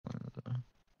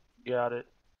Got it.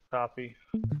 Copy.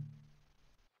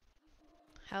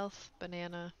 Health,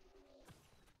 banana,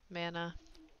 mana,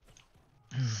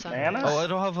 Mana? sunrise. Oh, I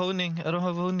don't have honing. I don't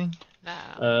have honing. No.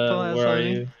 Come on, Where are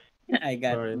honing. you? I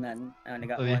got Sorry. none. I only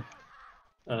got Okay.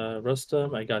 one.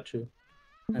 Rustum, I got you.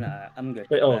 No, I'm good.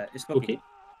 Wait, oh, It's Cookie?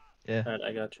 Yeah. Alright,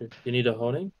 I got you. You need a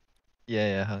honing?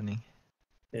 Yeah, honing.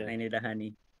 Yeah. I need a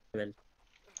honey. Well,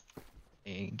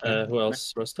 Thank you. Who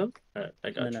else? Rustum? Alright, I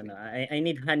got you. no. I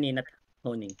need honey, not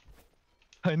honing.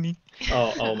 Honey.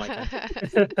 Oh my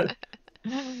god.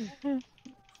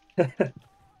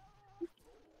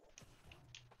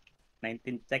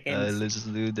 19 seconds. Let's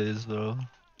do this, bro.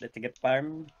 Let's get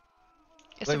farm.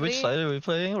 Is Wait, which somebody side are we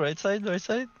playing? Right side,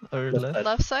 or Left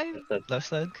left? side. left side? Left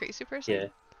side. Crazy person? Yeah.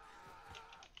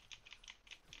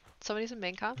 Somebody's in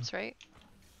main comps, right?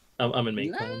 I'm in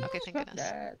main No, con. Okay, thank fuck goodness.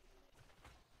 that.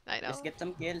 I know. Let's get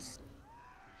some kills.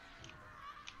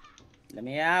 Let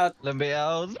me out. Let me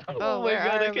out. Oh, my where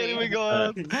god, I are can't we? even go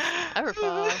out. Ever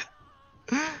fall?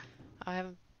 I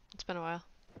haven't. It's been a while.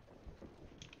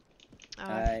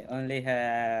 I only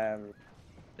have.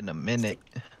 In a minute.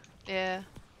 Yeah.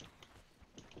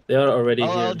 They are already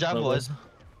here. I'll jab one.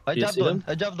 I Do you jabbed see one. them?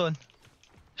 I jabbed one.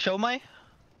 Show my?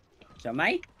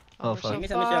 Shamai? Oh, We're fuck. so Give me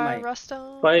some far, Shamai.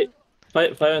 Rustum.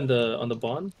 Fight on the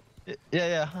bond.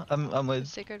 Yeah. I'm with.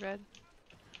 Sacred red.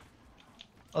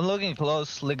 I'm looking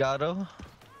close. Legato.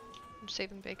 I'm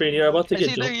saving bacon. Green, you're about to I get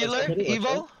see their jumped by healer. somebody, watch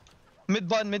Evo.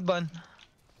 out. Mid bun.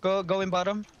 Go in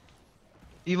bottom.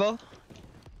 Evo.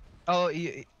 Oh,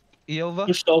 Eova.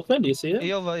 Push dolphin, do you see it?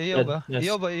 Eova. Yes.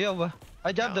 Eova.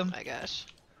 I jabbed Oh him. my gosh.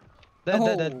 Dead.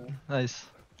 Oh. Nice.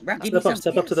 Bro, give me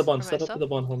Step up to the kills. bond. For Step up to myself? the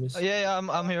bond, homies. Yeah,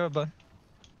 I'm here, bun.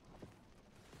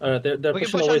 Alright, they're We can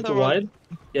pushing push away on the too road. wide.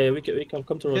 Yeah, we can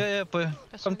come to road. Yeah,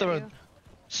 Just come to look at road.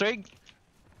 Straight.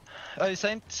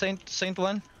 Saint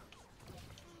one.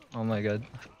 Oh my god.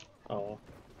 Oh,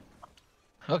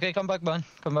 Okay, come back, bun.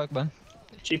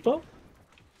 cheapo?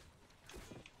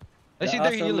 I The see their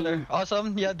awesome- healer.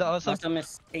 Awesome. Yeah, the awesome. Awesome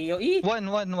is AoE.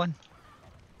 One.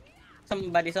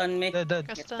 Somebody's on me. Dead. Get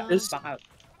Crystal. the fuck out.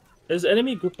 Is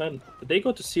enemy group man? Did they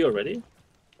go to C already?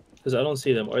 Because I don't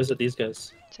see them. Or is it these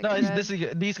guys? No, Sacred it's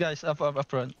red. these guys up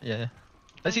front. Yeah.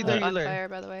 I see I'm their on healer. fire,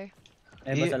 by the way.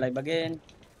 I was alive again.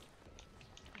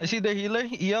 I see their healer.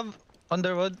 Eov on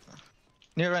the road.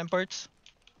 Near ramparts.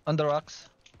 On the rocks.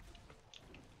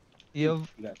 Eov.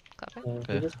 Clapping. He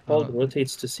Okay. just called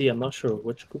rotates to C. I'm not sure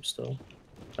which groups though.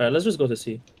 Alright, let's just go to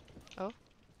C. Oh.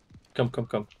 Come.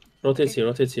 Rotate Okay. C,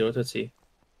 rotate C.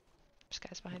 There's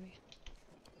guys behind me.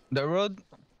 The road.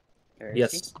 Where is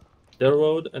Yes. Their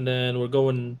road, and then we're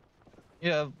going.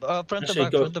 Yeah. Front Actually,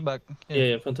 to go- back.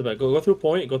 Yeah, front to back. Go through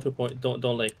point.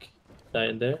 Don't like die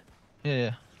in there.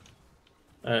 Yeah.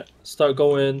 Alright, start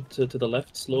going to the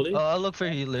left slowly. I'll look for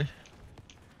healer.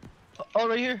 Oh,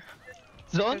 right here.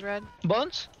 Zone. Sacred red.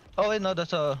 Bones. Oh wait, no,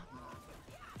 that's a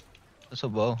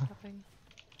bow. Clapping.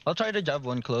 I'll try to jab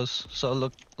one close. So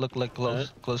look like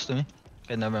close to me.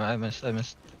 Okay, never mind. I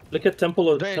missed. Look at Temple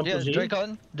or Dra Temple yeah, G.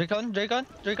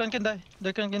 Dracon can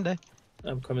die.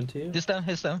 I'm coming to you. His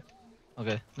time.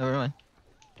 Okay, never mind.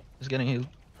 He's getting healed.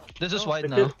 This is Oh. wide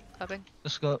Look now. at- Clapping.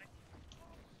 Let's go.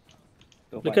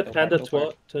 Too Look far, at too far, Panda too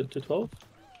far. 12 to 12.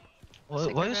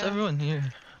 Why is everyone here?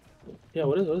 Yeah,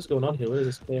 what is going on here? What is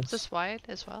this place? Is this wide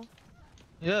as well?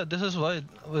 Yeah, this is wide.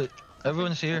 Wait,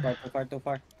 everyone's Too here.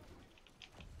 far.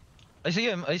 I see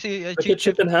him. I see Look at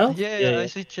Chip and Hal? Yeah, I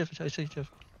see Chip.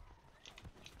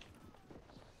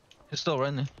 He's still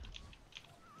running.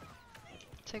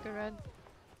 Sacred red.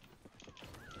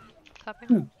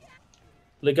 Clapping.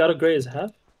 Legato Gray is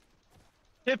half.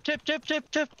 Chip.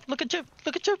 Look at Chip.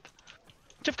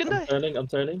 Chip can die. I'm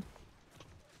turning.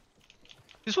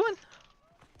 He's one.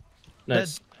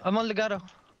 Nice. Dead. I'm on Legato.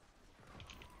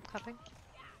 Clapping.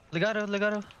 Legato.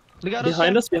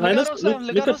 Behind us. Look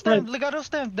at Prime. Legato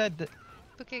stamp. Dead.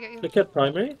 Okay, got you. Look at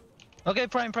primary. Okay,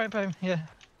 prime. Yeah.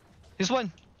 He's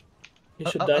one. He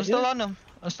should die I'm still here. on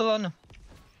him.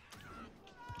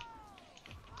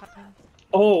 Clapping.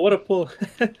 Oh, what a pull.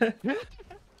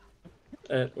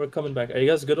 We're coming back. Are you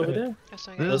guys good over there? Just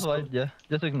doing This it. is wide. Yeah.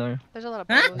 Just ignore. There's a lot of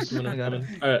Huh? bows. I'm I got it.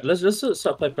 Alright, let's just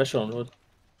start apply pressure on road.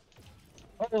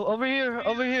 Oh, over here.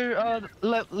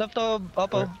 Left of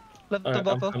Oppo. Left Alright,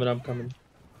 of Oppo. I'm coming.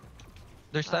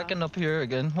 They're stacking up here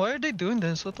again. Why are they doing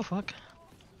this? What the fuck?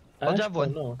 I'll jab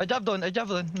one. No. I jabbed one.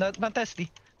 Not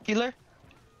testy. Healer.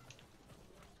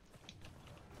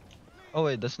 Oh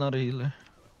wait, that's not a healer.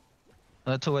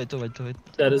 Too wide.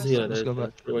 That is here. Let's go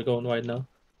back. We're going wide now.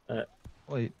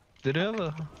 Wait, did it have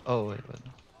a? Oh wait.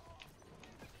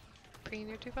 Green,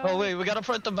 you're too far. Oh wait, we got a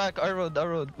front to back. Our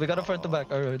road. We got a front to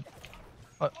back. Our road.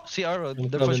 See our road. I'm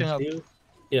They're coming pushing to up. you.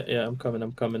 Yeah, yeah, I'm coming.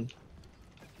 I'm coming.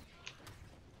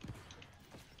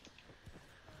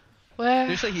 Where?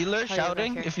 There's a healer Oh, you're back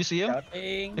shouting. here. If you see him.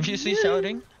 Shouting. If you see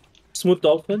shouting. Smooth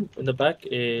dolphin in the back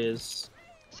is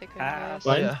Sacred Ah, Rose. Oh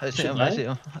fine. yeah, I see Should him. I die. see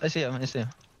him. I see him. I see him.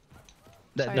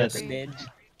 Dead. Sorry, Dead. Nice. Bree. dead.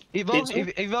 Evo. Pizza?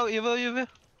 Evo.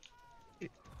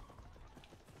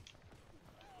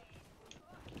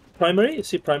 Primary. You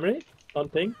see primary on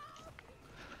ping.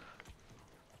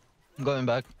 I'm going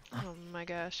back. Oh my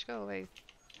gosh, go away.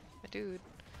 My dude.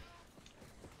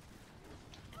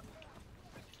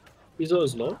 Pizzo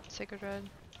is low. Sacred Red.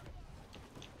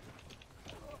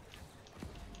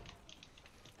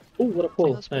 Oh, what a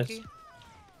pull! Single Nice. spooky.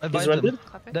 I He's bind him. rented.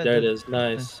 Clapping. Dead. There it dead. is.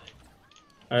 Nice.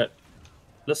 All right.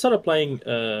 Let's start applying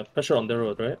pressure on the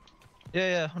road, right?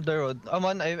 Yeah, the road. I'm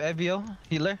on Evio.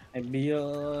 Healer. I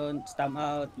beyond stamp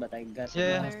out, but I got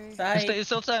Yeah. lost Mary. sight. He's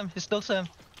still Sam. He's still Sam.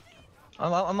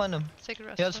 I'm on him. Sacred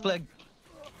Rest. He has flag.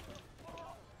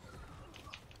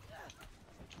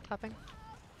 Clapping.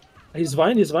 He's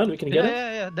fine. He's fine. We can get him.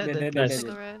 Yeah. Dead. Dead. Nice.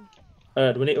 Single Red. All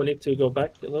right. We need to go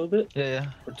back a little bit.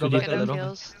 Yeah. Or Go 2D back Get a no little.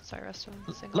 heals. Sorry, rest him.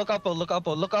 Single. Look up. Oh,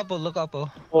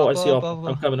 I Up, see. up, Up. up, I'm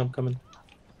up. coming. I'm coming.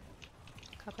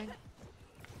 Clapping.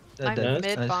 Dead. I'm Yes.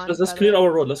 mid Nice. bond. Let's by clear the way.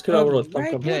 our road. Let's clear our road. Come,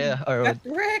 Right. come. Yeah, our road.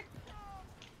 Got wrecked.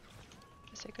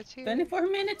 Sacred's here. 24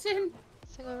 minutes in.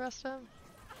 Single rest him.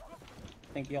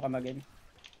 Thank you, Kamagin.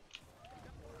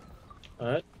 All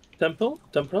right. Temple.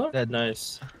 Templar. Dead.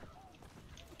 Nice.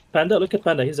 Panda. Look at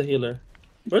Panda. He's a healer.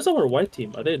 Where's our white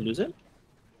team? Are they losing?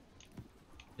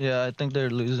 Yeah, I think they're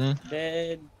losing.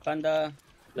 Dead. Panda.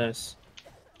 Nice.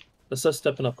 Let's start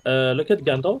stepping up. Look at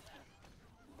Gandalf.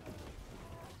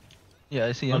 Yeah,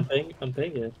 I see I'm him. paying. I'm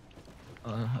paying.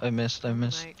 Yeah. I missed. Oh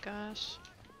my gosh.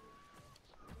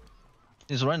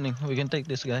 He's running. We can take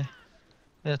this guy.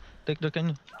 Yeah, take the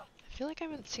canyon. I feel like I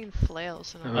haven't seen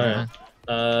flails in a Alright.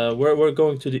 while. We're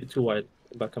going too wide.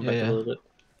 Come back Yeah. a little bit.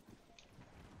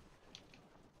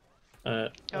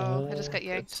 Oh, I just got Let's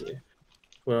yanked. see.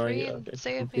 Where are you? Queen, Okay,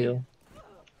 save good me. deal.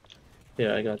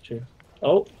 Yeah, I got you.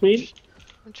 Oh, Queen,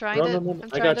 I'm trying No, to. no, no, I'm I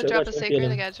trying got to you, I drop got a you, I'm sacred. I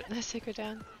feeling. got the sacred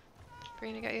down.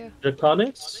 Green, I got you.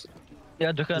 Draconics.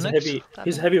 Yeah, He's Draconics. heavy. He's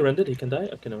Clapping. heavy rendered. He can die.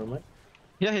 Okay, never mind.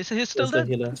 Yeah, he's still That's the dead.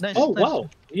 healer. Nice. Oh nice. wow,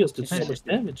 he just did so Nice. much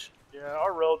damage. Yeah,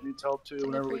 our road needs help too Single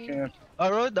whenever we free. can.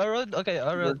 Our road. Okay,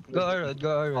 our road. Go our road.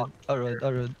 Our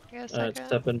road. I got a Alright, sacred.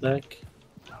 stepping back.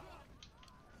 Oh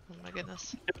my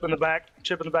goodness. Chip in the back.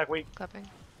 Chip in the back. Weak. Clapping.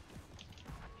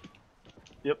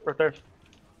 Yep, right there.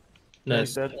 Nice.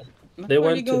 He's dead. They Where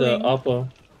are went you to the going? Oppo.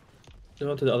 They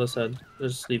went to the other side.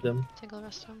 Let's just leave them. Single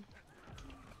rest him.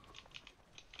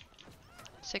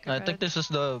 Sacred I red. think this is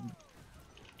the.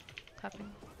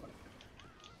 Clapping.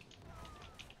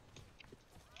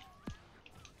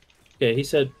 Okay, he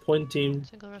said point team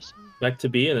Single rest him. back to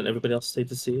B, and then everybody else stayed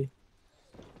to C.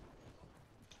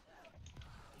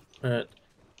 Alright.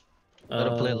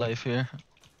 Gotta play life here.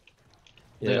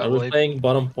 They Yeah, got are we wiped. playing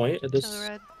bottom point at this? Single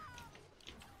red.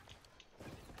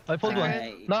 I pulled one.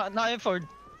 Alright. Not effort.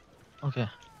 Okay.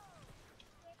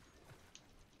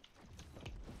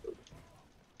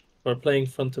 We're playing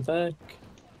front to back.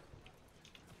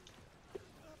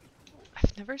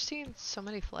 I've never seen so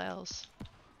many flails.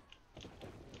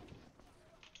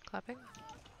 Clapping.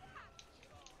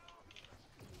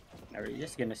 Are we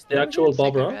just gonna stay? The actual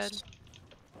Bob Sacred Ross.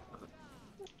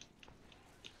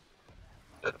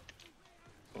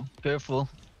 Careful.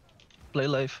 Play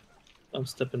life. I'm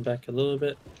stepping back a little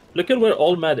bit. Look at where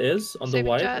all Mad is on the Saving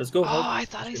white. Jet. Let's go Oh, help. I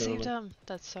thought I Okay, never saved mind. him.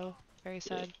 That's so very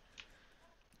sad.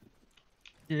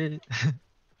 Yeah.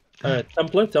 Alright,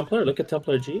 Templar. Look at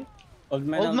Templar G. Old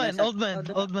man. Old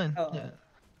man. Oh. Yeah.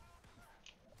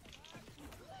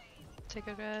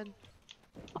 Sacred red.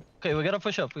 Okay, we gotta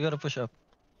push up.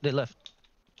 They left.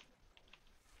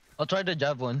 I'll try to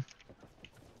jab one.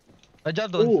 I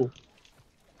jabbed one. Ooh,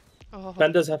 Oh,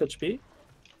 Panda's half HP.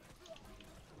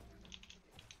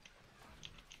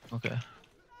 Okay.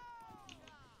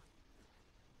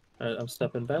 Alright, I'm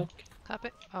stepping back. clap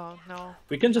it. Oh no.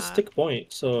 We can just Nah. stick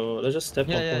point, so let's just step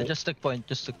on Yeah, point. just stick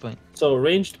point. So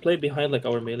ranged play behind like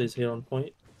our melees here on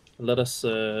point. And let us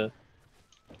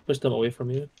push them away from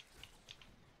you.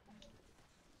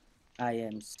 I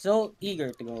am so eager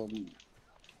to go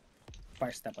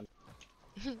first step.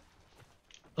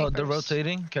 Oh, they're First.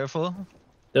 rotating. Careful.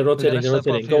 They're rotating, gotta they're step up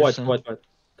rotating. Go here white, soon. white.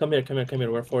 Come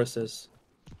here, where Forest is.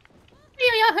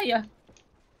 Yeah.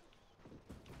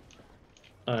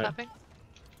 Alright. Clapping.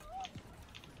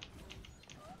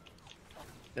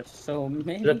 There's so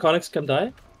many. Draconics can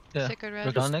die. Yeah. Sacred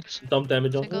red. Draconics. Dump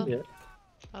damage on Single. them, yeah.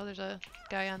 Oh, there's a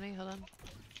guy on me. Hold on.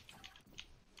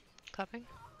 Clapping.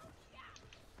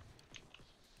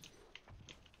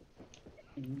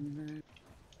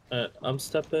 I'm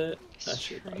stepping. These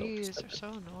Actually, I don't trees are step in. so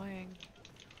annoying.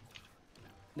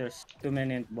 There's too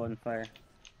many in bonfire.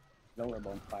 Lower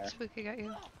bonfire. Spooky got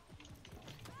you.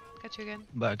 Got you again.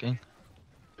 Backing.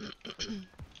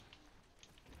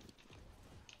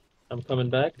 I'm coming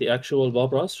back. The actual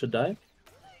Bob Ross should die.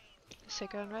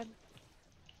 Sacred on red.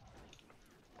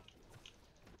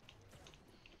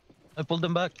 I pulled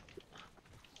them back.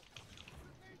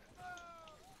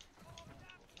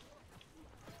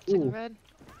 Single Ooh. red.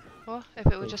 Oh, if it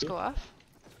would Thank just you. go off.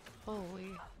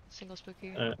 Holy. Single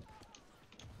spooky.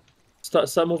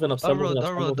 Start moving up. Our Start moving road, up.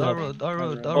 our Start road, moving our up. road, our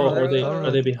road, our Oh, road, are they our are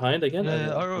road. they behind again? Yeah,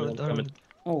 Okay, our road, our coming. road.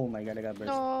 Oh my god, I got burst.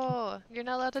 No, you're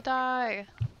not allowed to die.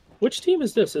 Which team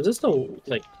is this? Is this the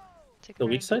like Take the a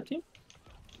weak red. side team?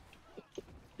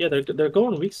 Yeah, they're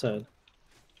going weak side.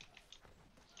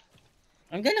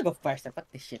 I'm gonna go fire step. Fuck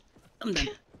this shit. I'm done.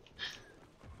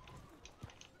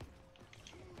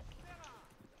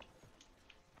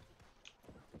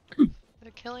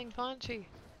 They're killing Ponchi.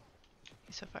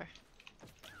 He's so far.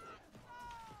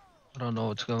 I don't know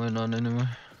what's going on anymore.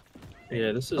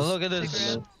 Yeah, this is. Oh, look at Take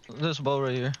this. a red. This bow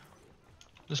right here.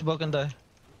 This bow can die.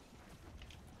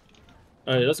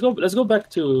 All right, let's go back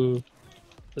to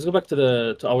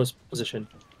our position.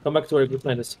 Come back to where group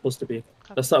line is supposed to be.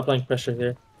 Copy. Let's start applying pressure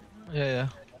here. Yeah.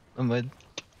 I'm with.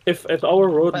 If our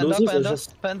road Panda, loses, panda, let's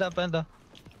just panda.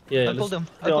 yeah. I pulled him.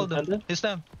 I stay on pulled him. Panda. He's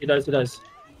them. He dies.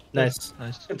 Nice.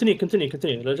 Nice. Continue.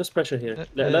 Let's just pressure here.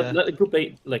 Yeah, Let group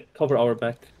 8 like cover our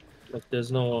back. Like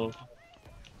there's no.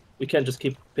 We can't just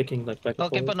keep picking like back and Oh,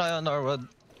 keep forward. an eye on our road.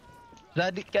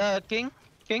 Daddy, King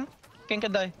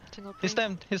can die. Single He's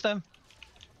ping. timed.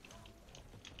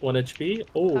 1 HP.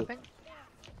 Oh, Popping.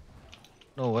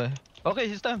 No way. Okay,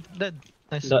 he's timed. Dead.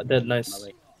 Nice. that On my nice.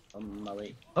 way. On my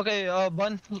way. Okay,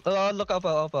 Bun, look up.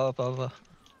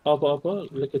 Alpha,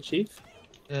 look at Chief.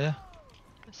 Yeah.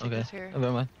 Okay. Sacred's here.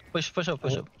 Never mind. Push up.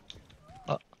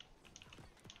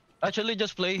 Actually,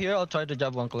 just play here. I'll try to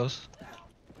jab one close.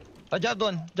 I jabbed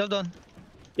one.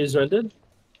 He's rendered.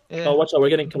 Yeah. Oh, watch out. We're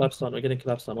getting collapsed on.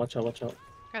 Watch out.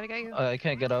 Gotta get you. I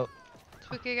can't get out.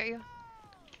 Spooky got you.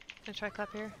 Gonna try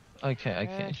clap here. I can't.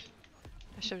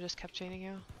 I should have just kept chaining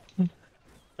you.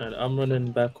 And I'm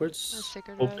running backwards.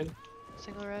 Sacred Hoping. red.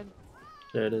 Single red.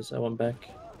 There it is. I went back.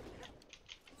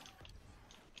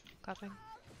 Clapping.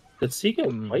 Did C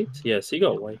get white? Yeah, C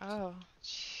got white. Oh.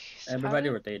 Jeez. Everybody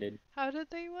how, rotated. how did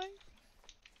they win?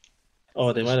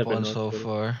 Oh, they might have been. Spawn so rotated.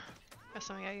 far. That's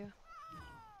something at you.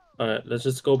 Alright, let's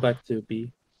just go back to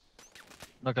B.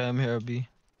 Okay, I'm here, B.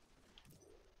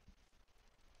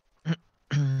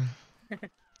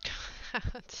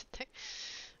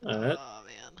 Alright. Oh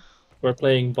man. We're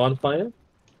playing Bonfire.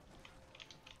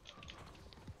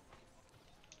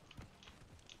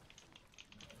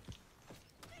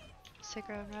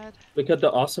 Sacred on red. Look at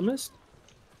the Awesomest.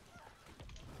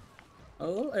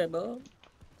 Oh, Ebo.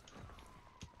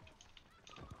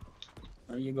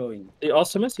 Where are you going? The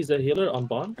Awesomest, he's a healer on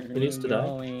Bon. Where He needs are to you die.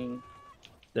 going?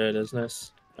 There it is,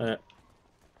 nice. Alright.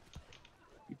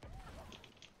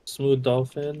 Smooth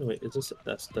Dolphin. Wait, is this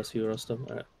that's you, Rustam?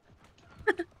 Alright.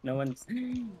 No one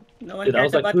Dude, I cares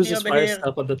was like, about who's me this over fire here.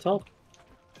 step at the top?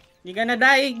 You're gonna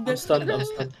die. I'm stunned.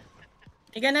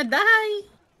 You're gonna die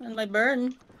on my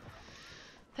burn.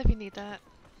 If you need that.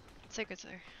 Sacred's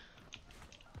there.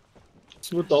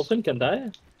 Smooth Dolphin can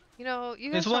die? You know,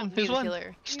 you Here's guys one, don't here's need a one. healer.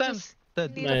 You Stand. just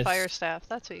Dead. need Nice. a fire staff.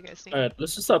 That's what you guys need. Alright,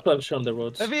 let's just start pressure on the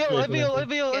roads. IBO. Get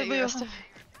you, Rustam.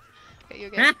 Get you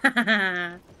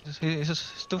again.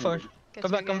 He's too far. Get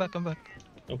Come you back. again.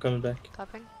 I'm coming back.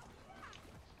 Clapping.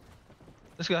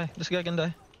 This guy can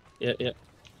die. Yeah.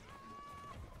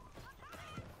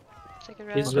 Sacred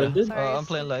red. He's rendered? Sorry, I'm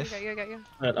playing live. I got you.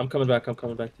 Alright, I'm coming back to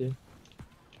you.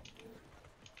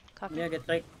 Clapping. Yeah, get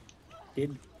right.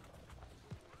 Kid.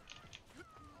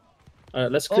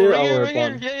 Alright, let's clear our right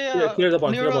Bon. here. Yeah. Clear the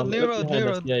Bon. Near road. Look behind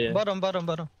us. Yeah. Bottom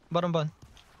Bon.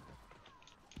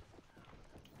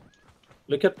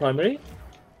 Look at primary.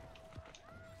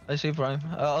 I see Prime.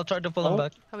 I'll try to pull him Oh.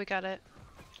 back. Oh, we got it.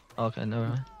 Okay, never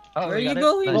mind. Oh, Where we you got it?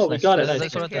 going? Nice, Oh, we got it,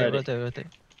 Let's nice. rotate.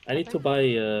 I need to buy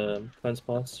cleanse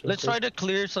spots. Let's try to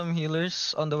clear some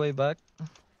healers on the way back.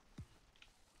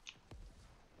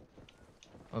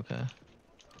 Okay.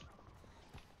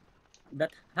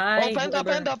 That high. Oh,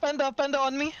 panda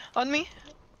on me.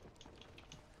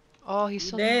 Oh, he's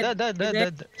so Dead.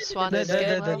 Dead. Swan Dead. is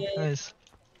dead. dead. Wow. Nice.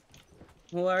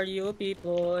 Who are you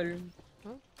people?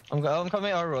 I'm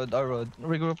coming our road.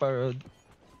 Regroup our road.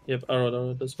 Yep,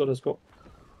 alright. Let's go.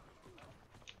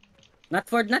 Not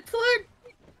Ford.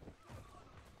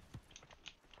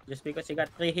 Just because you got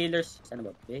 3 healers. Son of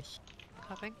a bitch.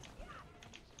 Clapping.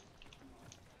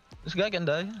 This guy can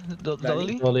die.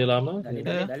 Dolly? Holy Lama. Dale,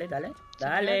 Yeah. dale.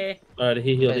 Dale. Alright,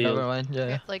 he healed. Okay, He never healed. mind. Yeah.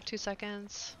 Okay, like 2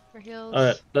 seconds for heals.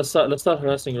 Alright, let's start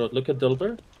harassing road. Look at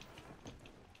Dilber.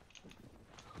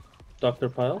 Dr.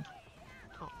 Pile.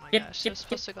 Oh my Yep, gosh, yep, they're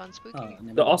supposed to go on spooky. Oh,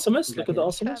 The Awesomest. Look at the Yeah,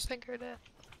 Awesomest pinkered it.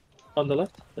 on the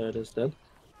left. There it is, dead.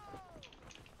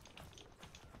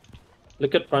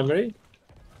 Look at primary.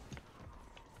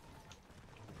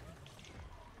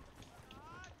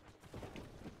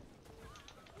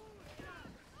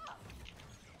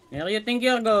 Where you think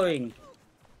you're going?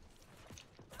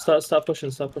 Start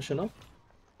pushing up.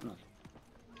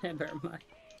 Never mind.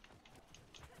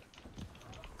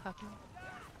 Copy.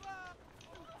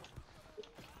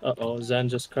 Uh-oh, Zan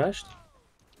just crashed.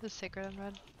 This is sacred on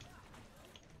red.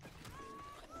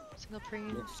 Single pre.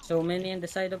 There's so many in the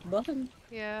side of bottom.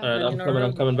 Yeah. Alright, in a I'm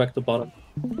row. coming back to bottom.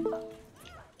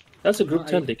 That's a group Oh,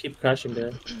 10, they keep crashing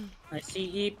there. I see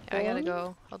Eep. Yeah, I gotta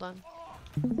go. Hold on.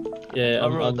 Yeah,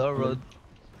 Our road, our I'm- road.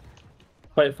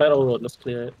 Fight our road, let's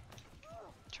clear it.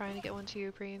 Trying to get one to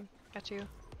you, Preen. Got you.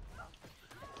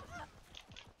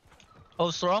 Oh,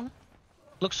 strong?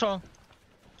 Look strong.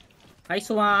 Hi,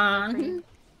 Swan.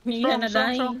 Hindi ka na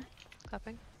Strong.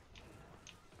 Clapping.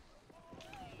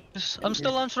 Yes, I'm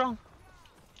still on strong.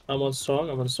 I'm on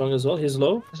strong as well. He's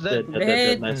low. Is that-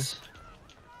 Dead. Nice.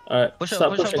 Alright, Push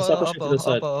stop up, push pushing up, to the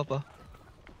side.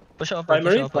 Push up,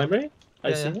 Primary, push up. primary. I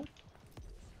Yeah, see yeah. him.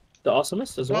 The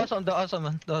Awesomest as well. The awesome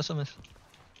man. The awesomest.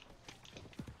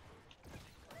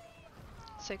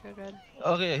 Sacred red.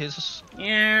 Okay, he's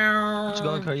Yeah.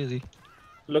 going crazy.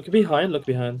 Look behind.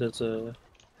 There's a.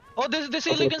 Oh, this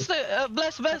healing can stay.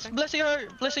 Bless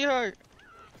your heart.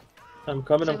 I'm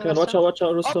coming. Say the Watch rest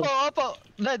out, Rustum. Oppo.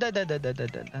 Dead.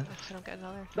 Ugh, I don't get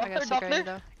another. I got Doctor, sacred doctor?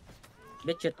 though.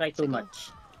 Bet you try too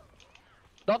much.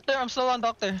 Doctor, I'm still on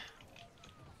doctor.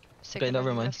 Sacred Okay, never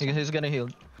red mind. rest him. He's gonna heal.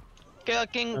 Okay,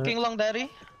 King Long Daddy.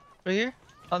 Right here.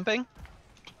 On ping.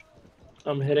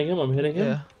 I'm hitting him.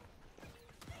 Yeah.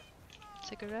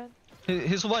 Sacred red.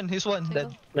 He's one. Single.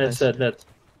 Dead. That's dead.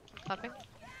 Clapping.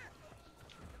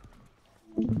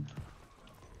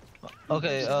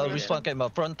 Okay, Just respawn came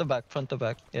up. Front to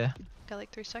back. Yeah. Got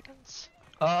like 3 seconds.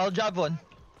 I'll jab one.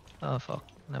 Oh fuck.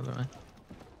 Never mind.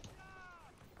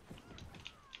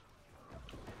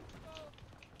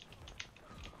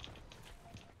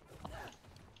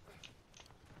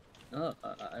 Oh,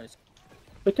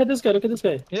 Look at this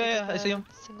guy. Yeah, I see him.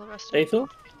 Single rest. Aethel.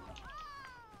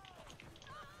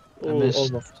 I Oh, missed.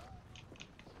 almost.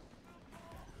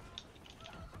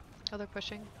 Oh, they're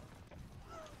pushing.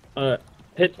 Alright.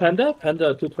 Hit Panda.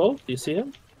 Panda 212. Do you see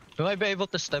him? You might be able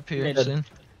to step here Dead. soon.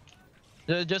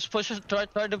 Just push. Try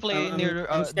to play near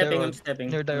I'm stepping, the I'm road. stepping.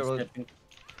 Near the I'm road. stepping.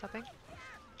 Clapping.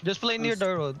 Just play near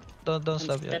the road. Don't I'm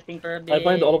stop yet. stepping for a bit. I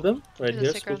bind all of them right Do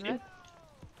here. the sacred on Spooky. red.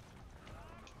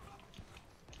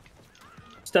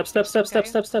 Step.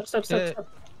 Yeah.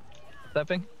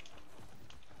 Stepping.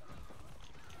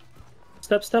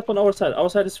 Step on our side. Our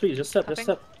side is free. Just step.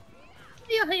 Tapping.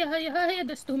 Yeah,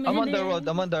 there's too many. I'm on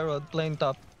the there. road. Playing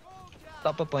top.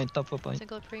 Top of point.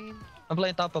 Single Preen. I'm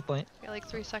playing top of point. Got like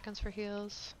 3 seconds for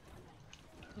heals.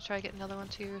 I'll try to get another one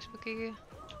to you, Spooky.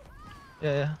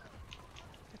 Yeah.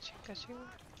 Got you.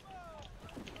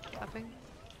 Clapping.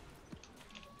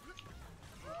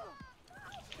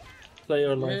 Play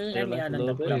your life. Let Play your me life a add little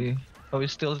on the bit. Are we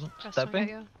still Rest one got stepping?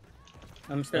 you.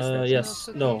 I'm still stepping. Yes.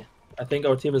 Spooky. No. I think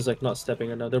our team is like not stepping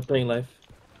right now. They're playing life.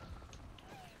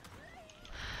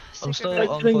 I'm Sacred still red. Like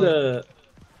on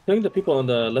killing the people on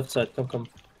the left side. Come.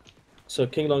 So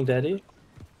King Long Daddy.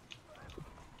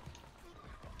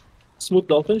 Smooth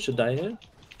Dolphin should die here.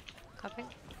 Clapping.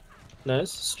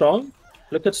 Nice. Strong.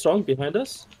 Look at Strong behind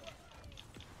us.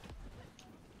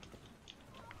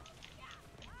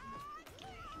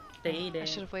 Stay there. I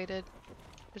should have waited.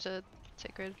 There's a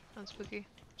sacred on Spooky.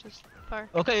 Just far.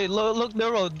 Okay, look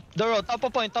the road. Top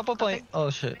of point. Okay. Oh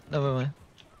shit, never mind.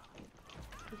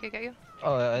 Spooky got you?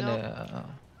 Oh yeah, I No. know.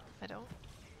 I don't.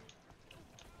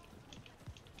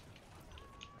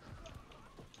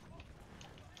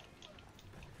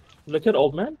 Look at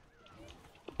Old Man.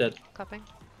 Dead. Clapping.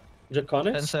 10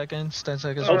 Draconics. seconds. 10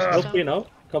 seconds. Help me now.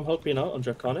 Come help me now on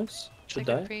Draconics. Should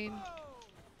Sacred die. Preen.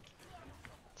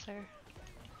 Sir.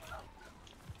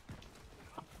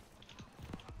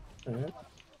 Alright.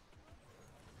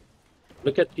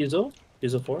 Look at Pizzo.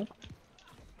 Pizzo 4.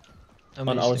 I'm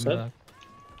on our easing side. back.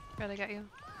 Red, I got you.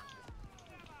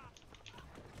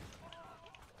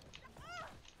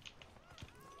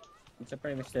 I'm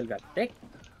surprised we still got tech.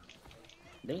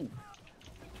 Dang.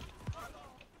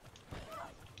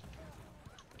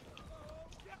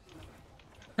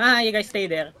 You guys stay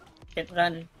there. Can't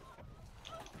run.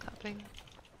 Clapping.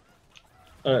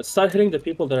 Start hitting the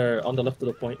people that are on the left of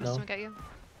the point Must now. someone get you?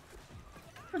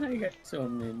 I got so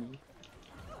many.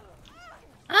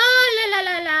 Ah, la la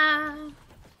la la.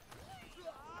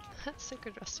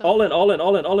 Sacred rest. All in, all in,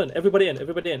 all in, all in. Everybody in,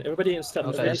 everybody in, everybody in. Step, Okay,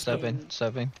 Okay, everybody stepping,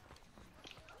 stepping.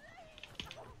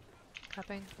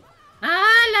 Capping.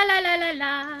 Ah, la la la la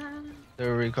la.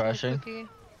 They're recrashing. Spooky.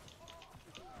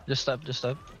 Just step, just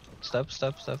step. Step,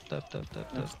 step, step, step, step, step,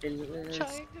 I'm step. still Trying,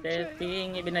 I'm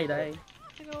stepping, even I die.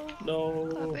 I know. No.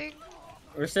 Clapping.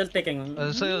 We're still taking.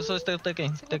 So still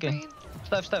ticking, Single ticking. brain.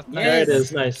 Step, step. Yes. There it Yes.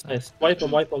 is. Nice, nice. Wipe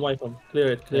them, wipe them, wipe them.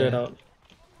 Clear it, clear it Yeah. out.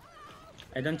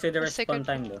 I don't see the That's respawn sacred.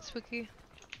 time though. Spooky.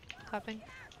 Clapping.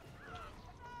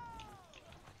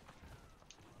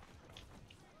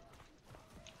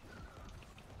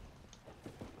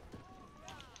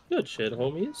 Good shit,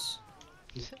 homies.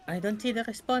 I don't see the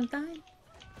respawn time.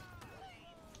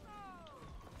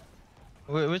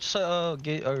 Which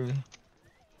gate are we?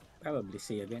 Probably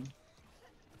C again.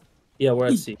 Yeah, we're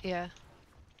at C. Yeah.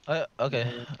 Okay.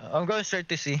 Yeah. I'm going straight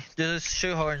to C. Just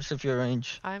shoot horns if you're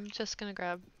range. I'm just gonna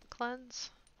grab cleanse.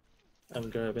 I'm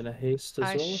grabbing a haste as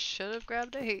I well. should have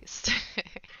grabbed a haste.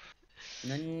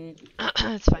 None.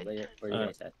 It's fine. Where you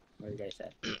guys at? Where you guys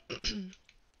at?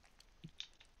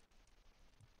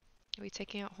 Are we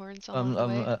taking out horns along the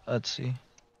I'm way? at C.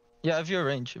 Yeah, if you're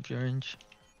range, if you're range.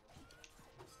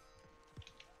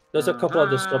 There's a couple of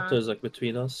Uh-huh. disruptors like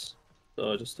between us.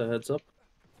 So just a heads up.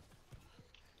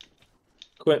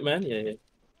 Quit, man. Yeah, yeah.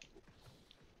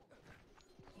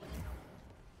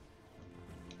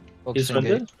 He's Focusing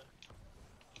rendered. gate.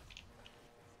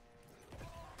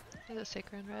 There's a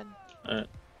sacred in red. Alright.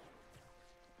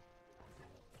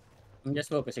 I'm just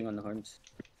focusing on the horns.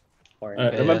 Or Alright,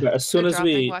 Okay, remember, yeah. as soon They're as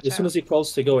dropping, we watch as soon out. as he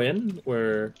calls to go in,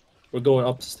 we're going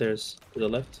up the stairs to the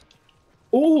left.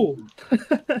 Ooh!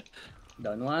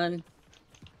 down one.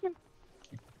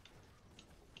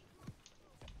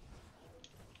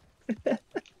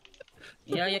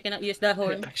 Yeah, you cannot use that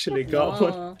horn. Actually got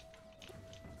one. No.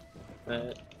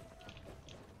 Alright.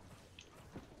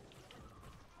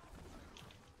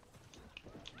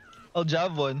 I'll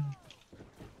jab one.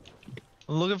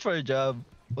 I'm looking for a jab.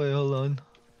 Wait, hold on.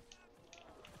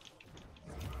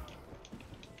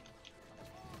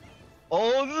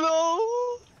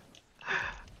 Oh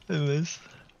no! I missed.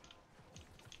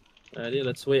 Alrighty,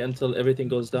 let's wait until everything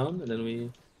goes down and then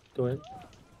we go in.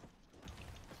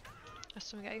 Must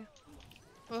someone get you?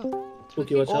 Oh,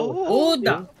 Spooky, watch out. Oh,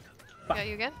 da! got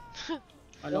you again?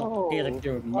 Ano? Direct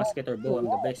your musket or bow, I'm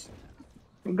the best.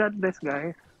 You got this,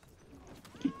 guy.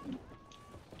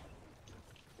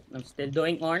 I'm still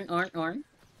doing orn. Orn.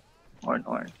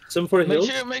 Some for heals.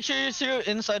 Make sure you see your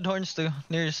inside horns too,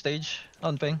 near your stage,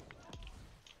 on ping.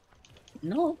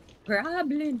 No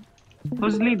problem.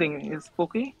 Who's leading? Is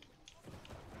Spooky?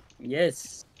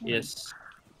 Yes. Yes.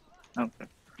 Okay.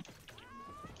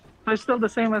 So it's still the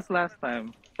same as last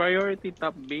time. Priority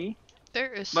top B,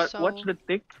 There is but so watch the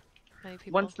tick. many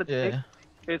people. Once the tick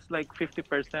Yeah. is like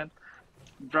 50%,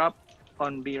 drop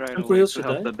on B right And for away heals to should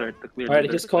help die? the dirt to clear Alright,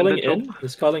 the he's dirt. calling And the in.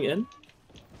 He's calling in.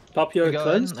 Pop your You go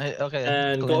cleanse in? Okay,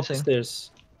 and go up the cleansing.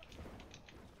 stairs.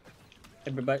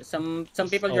 Everybody, some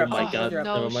people Oh drop. my some people God, drop.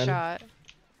 no never mind. shot.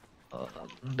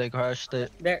 They crashed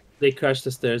it. There. They crashed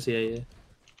the stairs. Yeah,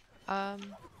 yeah.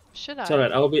 Should I? It's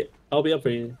alright. I'll be up for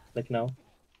you like now.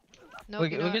 No, we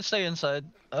can stay inside.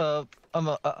 I'm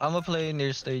play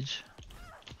near stage.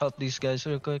 Help these guys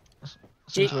real quick.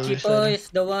 Since we're Chico resetting. is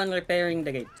the one repairing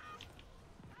the gate.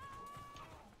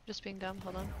 Just being dumb.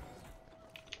 Hold on.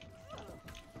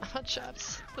 I'm on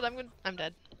traps, but I'm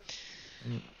dead.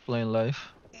 Playing life.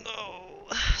 No,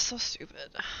 so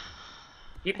stupid.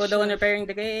 Chico the one repairing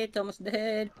the gate. Almost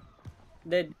dead.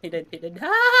 Dead. He dead.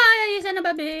 Hi, you son of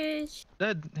a bitch.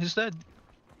 Dead. He's dead.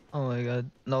 Oh my god.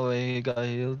 No way he got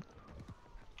healed.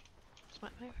 It's my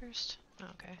first. Oh,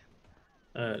 okay.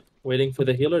 Alright. Waiting for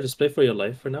the healer. Just play for your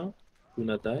life for now. Do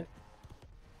not die.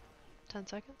 10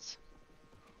 seconds.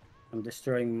 I'm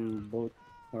destroying both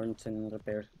horns and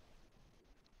repair.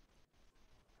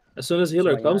 As soon as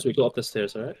healer why comes, not? we go up the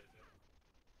stairs. Alright.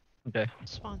 Okay.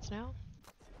 Spawns now.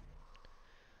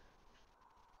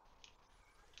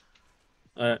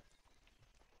 Alright.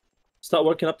 Start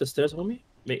working up the stairs, homie.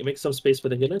 Make some space for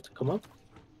the healer to come up.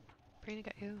 Praying to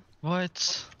get you.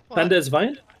 What? Panda is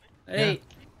fine. Hey,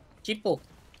 Chipo.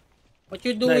 What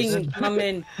you doing, Nice. my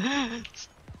man?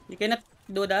 You cannot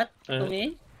do that to Alright.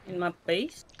 me in my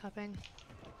face. Cupping.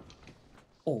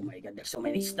 Oh my god, there's so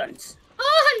many stuns.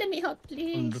 Oh, let me help,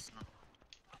 please.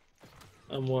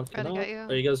 I'm walking Gotta out. get you.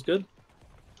 Are you guys good?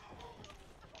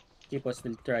 Chipo's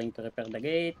still trying to repair the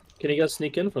gate. Can you guys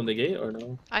sneak in from the gate or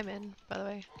no? I'm in, by the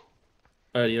way.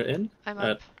 Alright, you're in. I'm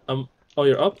Alright. up. Oh,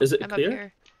 you're up? Is it I'm up clear?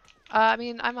 here. I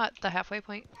mean, I'm at the halfway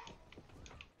point.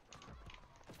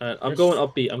 I'm There's going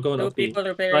up B. I'm going Two up B. people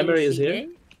repairing Primary is CA. here.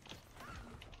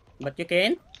 But you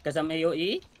can, because I'm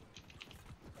AOE.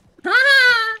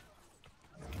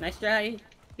 Nice try,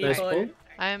 Nice people. pull.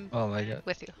 I'm Oh my god.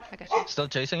 with you. I got you. Still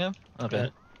chasing him?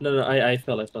 Okay. No, I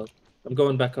fell. I'm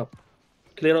going back up.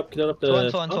 Clear up the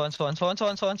Swan.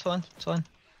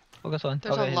 Focus on.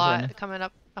 There's Okay, a he's lot running. coming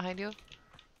up behind you.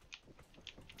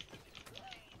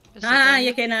 Just sit there.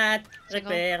 You cannot Single.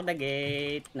 repair the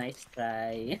gate. Nice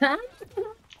try.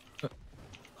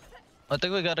 I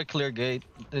think we got a clear gate.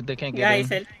 They can't get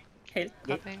Guys, in. help. Gate.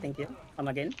 Copying. Thank you. Come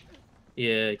again.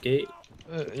 Yeah, gate.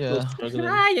 Yeah. Still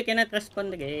struggling. You cannot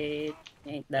respond the gate.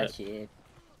 Ain't that shit.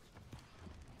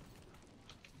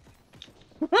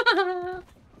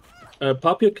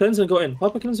 Pop your cleanse and go in.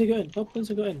 Pop your cleanse and go in. Pop cleanse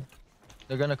and go in.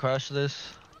 They're gonna crash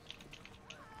this.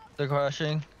 They're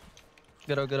crashing.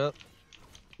 Get up. Get up.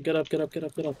 I'm gonna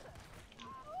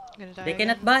die They again.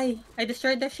 cannot buy. I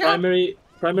destroyed the shop.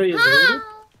 Primary is raided.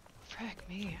 Frick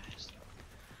me.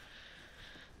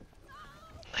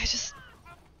 I'm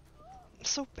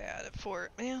so bad at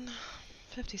fort, man.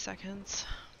 50 seconds.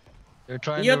 They're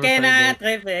trying You to repair cannot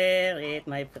gate. repair it,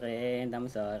 my friend. I'm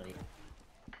sorry.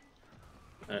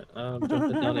 Alright, I'm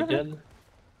jumping down again.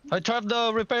 I trapped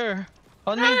the repair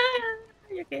on me.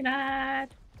 You cannot.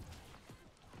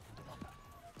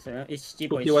 So it's cheap.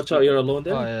 Spooky, watch out, you're alone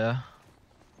there. Oh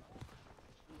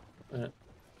yeah.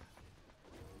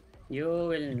 You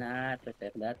will not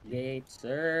repair that gate,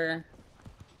 sir.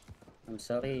 I'm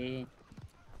sorry.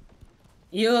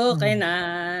 You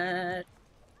cannot.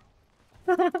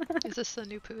 Is this the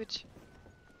new pooch?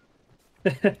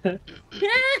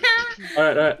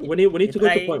 Alright. We need to go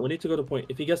to Try- point. We need to go to point.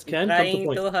 If you guys can, come to Trying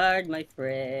point. too hard, my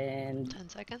friend. 10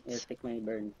 seconds? Here, take my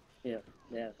burn. Yeah.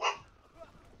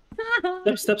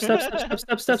 Step.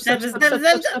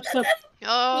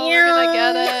 Oh, we're gonna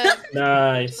get it!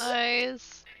 Nice.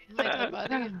 Nice! My god,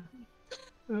 buddy.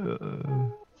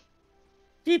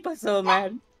 Keep us so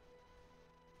mad.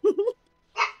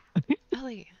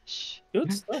 Ellie, shh.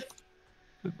 Good stuff.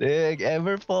 Dang,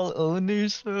 Everfall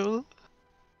owners, bro.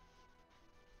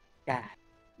 God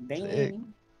Sick.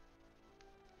 dang.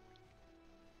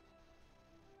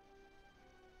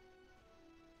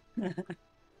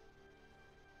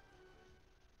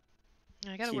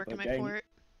 I gotta work in my Cheapo, fort.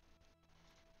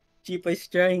 Chipa is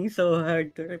trying so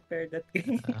hard to repair that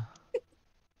gate.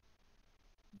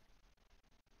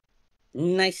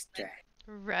 Nice try.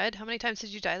 Red, how many times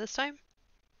did you die this time?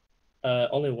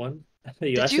 Only one.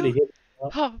 You Did actually you? hit.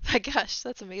 Oh my gosh,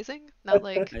 that's amazing. Not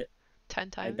like I- 10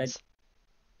 I died. times.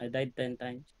 I died 10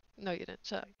 times. No, you didn't.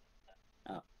 Shut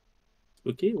up.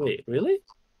 Spooky? Wait, really?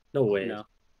 No way. No,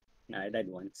 I died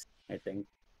once, I think.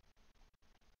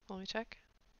 Let me check.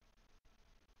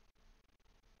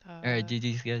 Alright,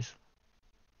 GG's guys.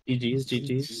 GG's.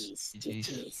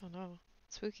 GG's. Oh no.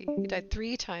 Spooky. You died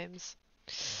 3 times.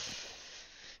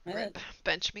 Rip.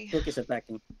 Bench me. Book is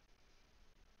attacking.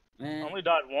 I only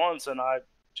died once, and I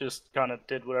just kind of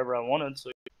did whatever I wanted.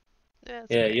 So Yeah,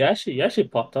 it's Yeah, okay. you actually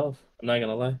popped off. I'm not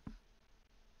gonna lie.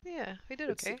 Yeah, we did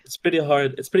okay. It's pretty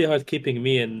hard. It's pretty hard keeping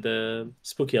me and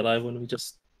Spooky alive when we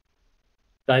just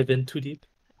dive in too deep.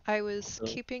 I was So-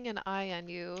 keeping an eye on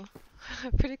you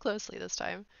pretty closely this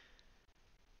time.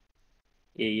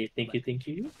 Yeah, thank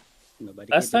you.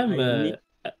 Nobody Last keep an time, eye on me.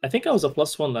 I think I was a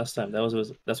 +1 last time.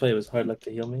 That's why it was hard luck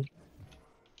to heal me.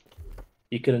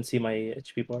 You couldn't see my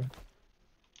HP bar.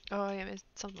 Oh, yeah, it's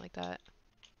something like that.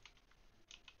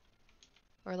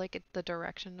 Or like the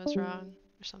direction was wrong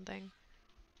or something.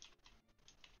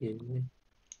 Yeah.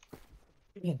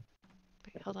 Wait,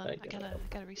 hold on, I I got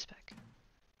gotta respec.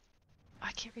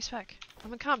 I can't respec.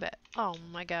 I'm in combat. Oh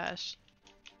my gosh.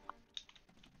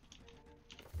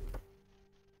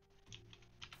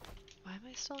 Why am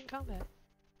I still in combat?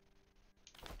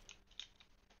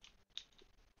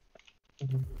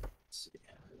 Let's see.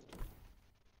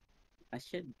 I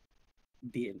should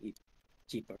DM it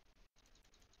cheaper.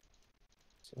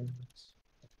 So,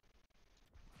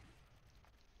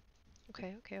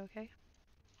 Okay.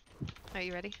 Are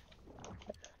you ready?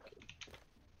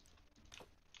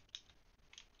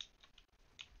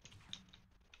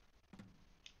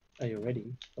 Are you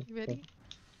ready? You ready?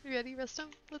 You ready,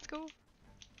 Restum? Let's go.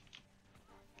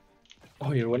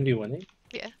 Oh, you're 1v1, eh?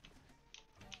 Yeah.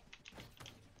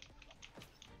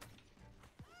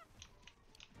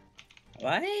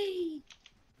 Why?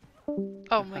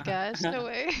 Oh my gosh, no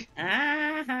way.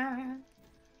 Ah!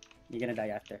 You're gonna die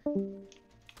after.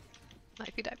 Not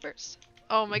if you die first.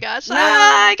 Oh my gosh. No!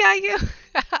 Ah, I got you!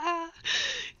 I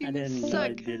You didn't know I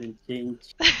suck. didn't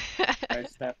change.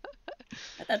 First step.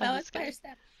 I thought that I'm was just kidding. fire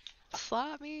step.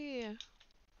 Slap me.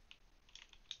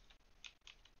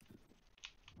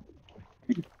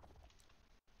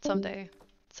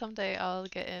 Someday I'll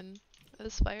get in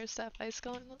as fire step ice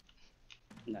gauntlet.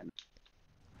 No.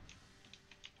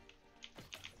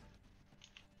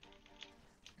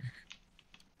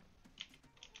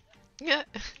 Yeah.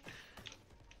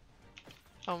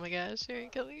 Oh my gosh, you're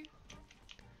killing.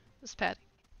 Just patting.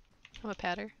 I'm a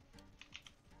patter.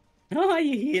 Oh,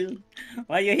 you heal.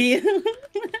 Why you heal?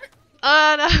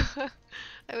 Oh no!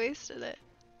 I wasted it.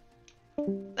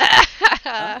 Oh,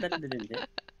 that didn't hit.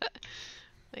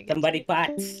 I get Somebody you.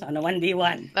 pots on a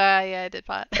 1v1. Yeah, I did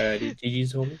pot. Alrighty,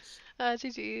 GG's, homies.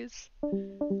 GG's.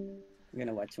 I'm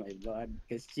gonna watch my vlog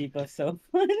because Chico's so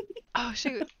fun. Oh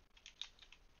shoot.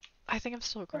 I think I'm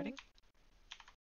still recording.